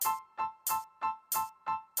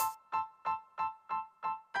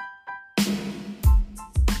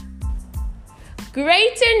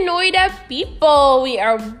Greater Noida people, we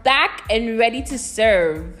are back and ready to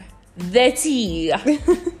serve the tea.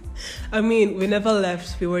 I mean, we never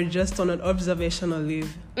left. We were just on an observational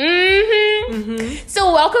leave.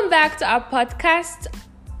 So welcome back to our podcast,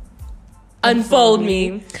 Unfold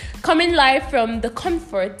Me. Coming live from the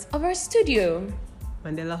comfort of our studio.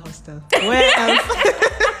 Mandela Hostel. Where else?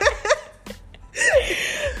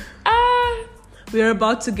 We are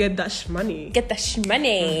about to get that shmoney. Get the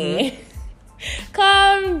shmoney.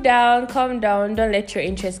 Calm down. Don't let your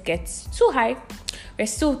interest get too high. We're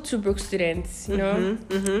still two broke students, you know.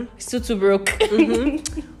 Still too broke.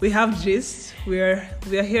 We have gist. We are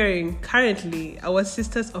hearing currently our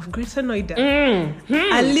sisters of Greater Noida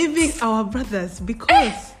are leaving our brothers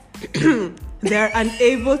because they are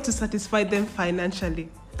unable to satisfy them financially.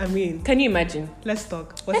 I mean, Can you imagine? let's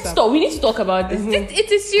talk. Let's talk. We need to talk about this.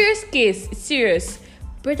 It's a serious case. It's serious.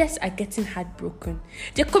 Brothers are getting heartbroken.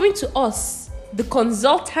 They're coming to us, the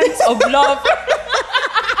consultants of love.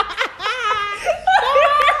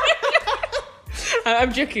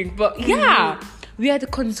 I'm joking, but yeah, we are the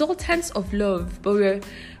consultants of love, but we've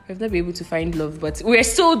not been able to find love, but we're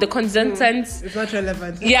still the consultants. It's not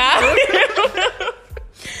relevant. Yeah.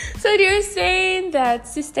 So they're saying that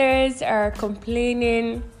sisters are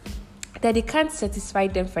complaining that they can't satisfy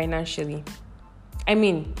them financially. I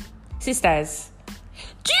mean, sisters,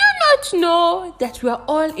 do you not know that we are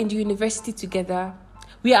all in the university together?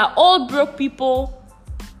 We are all broke people.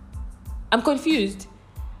 I'm confused.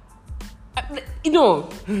 No.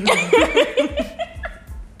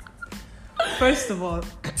 First of all,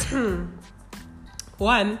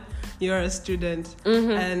 one, you're a student,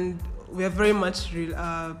 and we are very much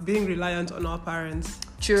being reliant on our parents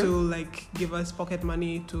True. to like give us pocket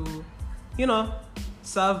money to,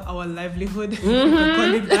 serve our livelihood.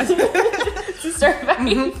 Call it that. To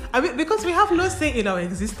survive. I mean, because we have no say in our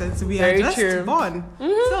existence, we Very are just true. born.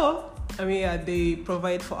 So, I mean, they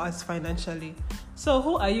provide for us financially. So,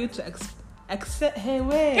 who are you to accept? Hey,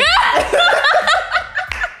 wait.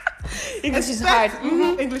 English is hard.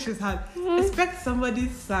 English is hard. Expect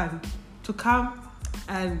somebody's son to come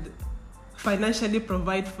and financially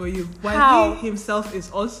provide for you while How? he himself is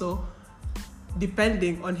also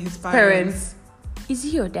depending on his Parents. Is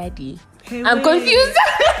he your daddy? Hey, I'm wait. confused.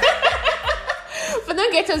 But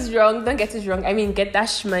don't get us wrong. I mean, get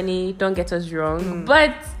that money. Don't get us wrong.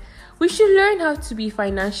 But we should learn how to be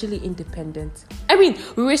financially independent. I mean,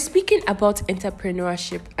 we were speaking about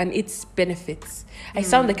entrepreneurship and its benefits. I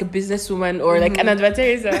sound like a businesswoman or like an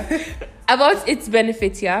advertiser. About its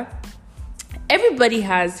benefits, yeah? Everybody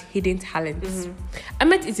has hidden talents.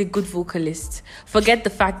 Ahmed is a good vocalist. Forget the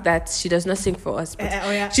fact that she does not sing for us. But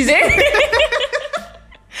yeah. she's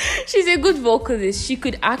a good vocalist. She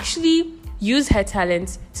could actually use her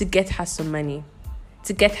talent to get her some money.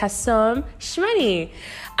 To get her some shmoney.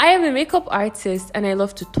 I am a makeup artist and I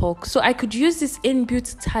love to talk. So I could use this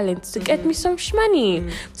inbuilt talent to get me some shmoney.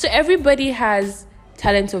 So everybody has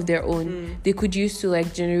talent of their own. They could use to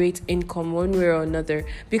like generate income one way or another.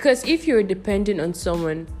 Because if you're dependent on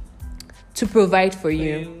someone to provide for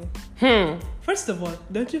you. First of all,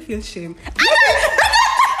 don't you feel shame?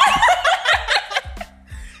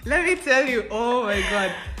 Let me tell you, oh my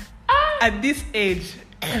God. At this age,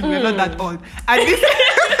 we're not that old.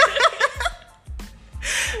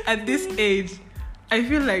 At this age, I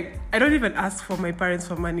feel like I don't even ask for my parents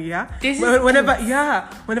for money, yeah?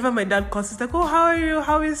 Whenever my dad calls, he's like, oh, how are you?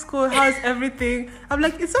 How is school? How is everything? I'm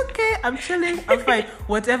like, it's okay. I'm chilling. I'm fine.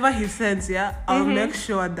 Whatever he sends, yeah, I'll make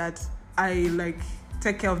sure that I, like,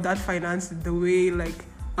 take care of that finance the way, like,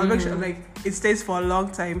 I'll make sure, like, it stays for a long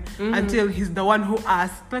time until he's the one who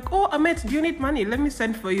asks. Like, oh, Ahmed, do you need money? Let me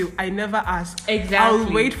send for you. I never ask. Exactly.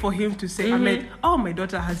 I'll wait for him to say, Ahmed, oh, my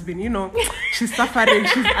daughter has been, she's suffering.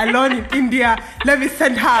 She's alone in India. Let me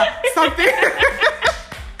send her something.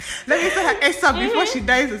 Let me send her extra before she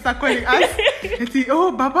dies and start calling us. And say,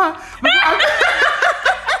 oh, Baba,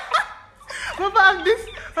 I'm this.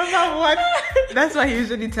 Baba, what? That's what he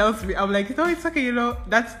usually tells me. I'm like, no, it's okay,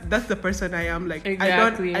 that's the person I am. Like,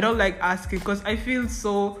 Exactly. I don't like asking because I feel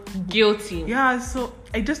so Guilty. yeah, so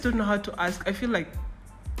I just don't know how to ask. I feel like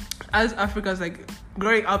as Africans, like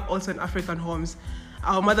growing up also in African homes,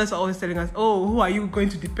 our mothers are always telling us, oh, who are you going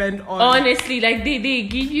to depend on? Honestly, like they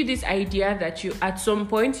give you this idea that you at some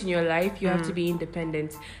point in your life you have to be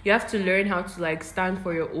independent. You have to learn how to like stand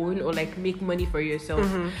for your own or like make money for yourself.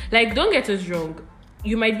 Like, don't get us wrong.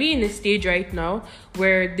 You might be in a stage right now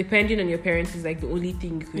where depending on your parents is like the only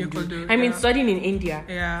thing you could do. I mean, studying in India.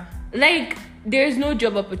 Yeah. Like, there's no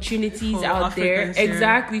job opportunities For out Africans, there. yeah.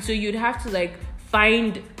 Exactly. So you'd have to like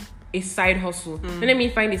find a side hustle. When I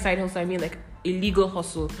mean find a side hustle, I mean like a legal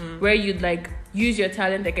hustle where you'd like use your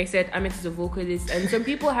talent. Like I said, Amit is a vocalist, and some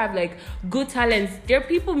people have like good talents. There are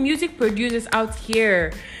people, music producers out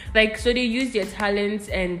here, like, so they use their talents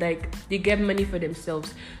and like they get money for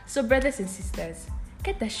themselves. So brothers and sisters,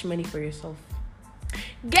 get that money for yourself.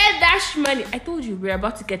 Get that money. I told you we're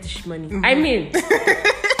about to get this money. Mm-hmm. I mean,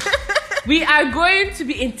 we are going to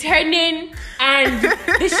be interning, and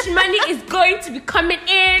this money is going to be coming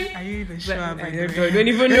in. Are you even sure? I don't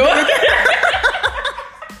even know.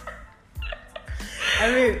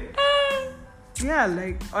 I mean, yeah,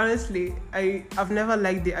 like, honestly, I've never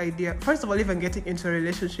liked the idea. First of all, even getting into a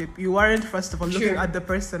relationship, you weren't, first of all, looking at the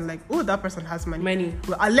person like, oh, that person has money.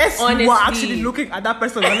 Well, unless honestly, you were actually looking at that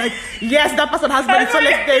person, you're like, yes, that person has money, so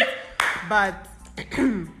let's date. But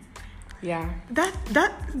yeah,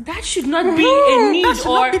 that should not be a need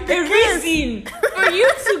or a reason for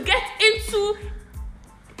you to get into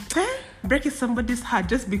breaking somebody's heart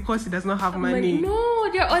just because he does not have money. No,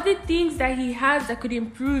 there are other things that he has that could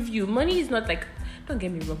improve you. Money is not like, don't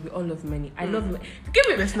get me wrong, we all love money. I love money. Don't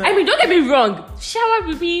get me wrong. Shower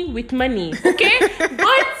with me with money, okay?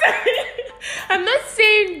 But I'm not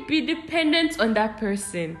saying be dependent on that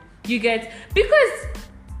person. You get, because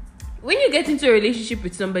when you get into a relationship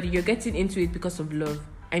with somebody, you're getting into it because of love.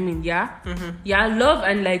 I mean, yeah, love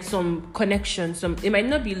and like some connection. It might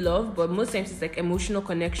not be love, but most times it's like emotional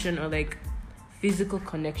connection or like physical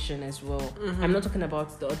connection as well. Mm-hmm. I'm not talking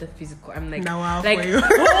about the other physical. I'm like, holding. I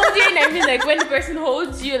mean, like when the person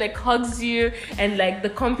holds you, like hugs you, and like the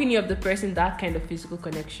company of the person, that kind of physical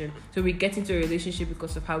connection. So we get into a relationship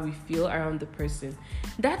because of how we feel around the person.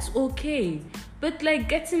 That's okay. But like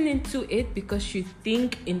getting into it because you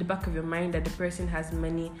think in the back of your mind that the person has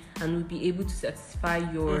money and will be able to satisfy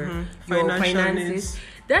your finances needs.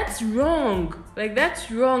 That's wrong. Like that's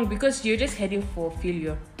wrong because you're just heading for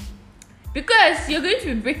failure. Because you're going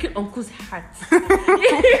to be breaking uncle's heart. You're going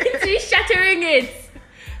to be shattering it.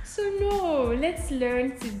 So no, let's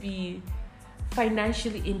learn to be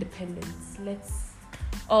financially independent. Let's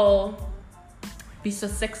all be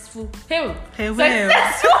successful.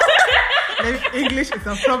 Successful. English is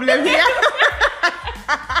a problem here.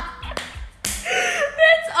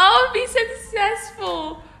 Let's all be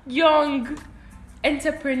successful young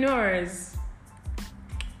entrepreneurs.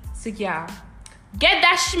 So yeah, get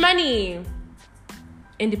that money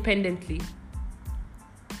independently.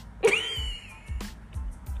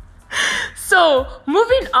 So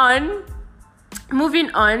moving on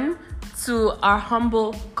to our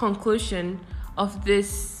humble conclusion of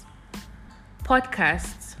this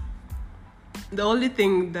podcast. The only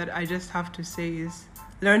thing that I just have to say is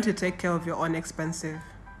learn to take care of your own expensive.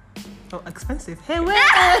 Oh, expensive. Hey, wait.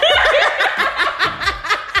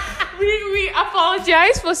 we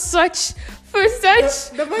apologize for such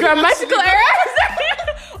grammatical errors.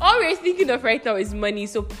 All we're thinking of right now is money.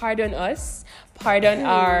 So pardon us. Pardon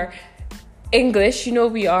our English. You know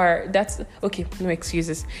that's okay. No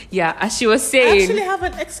excuses. Yeah, as she was saying. I actually have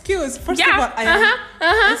an excuse. First of all,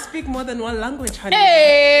 I speak more than one language, honey.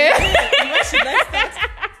 Hey.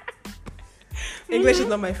 English is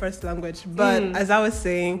not my first language, but as I was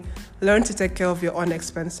saying, learn to take care of your own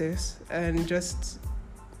expenses and just.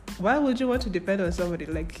 Why would you want to depend on somebody?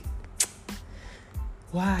 Like,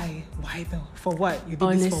 why? Why though? For what? You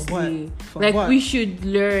do this for what? For like what? We should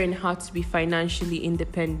learn how to be financially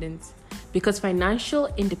independent because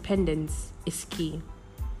financial independence is key.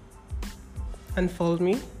 Unfold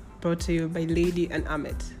Me, brought to you by Lady and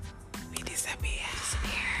Amit.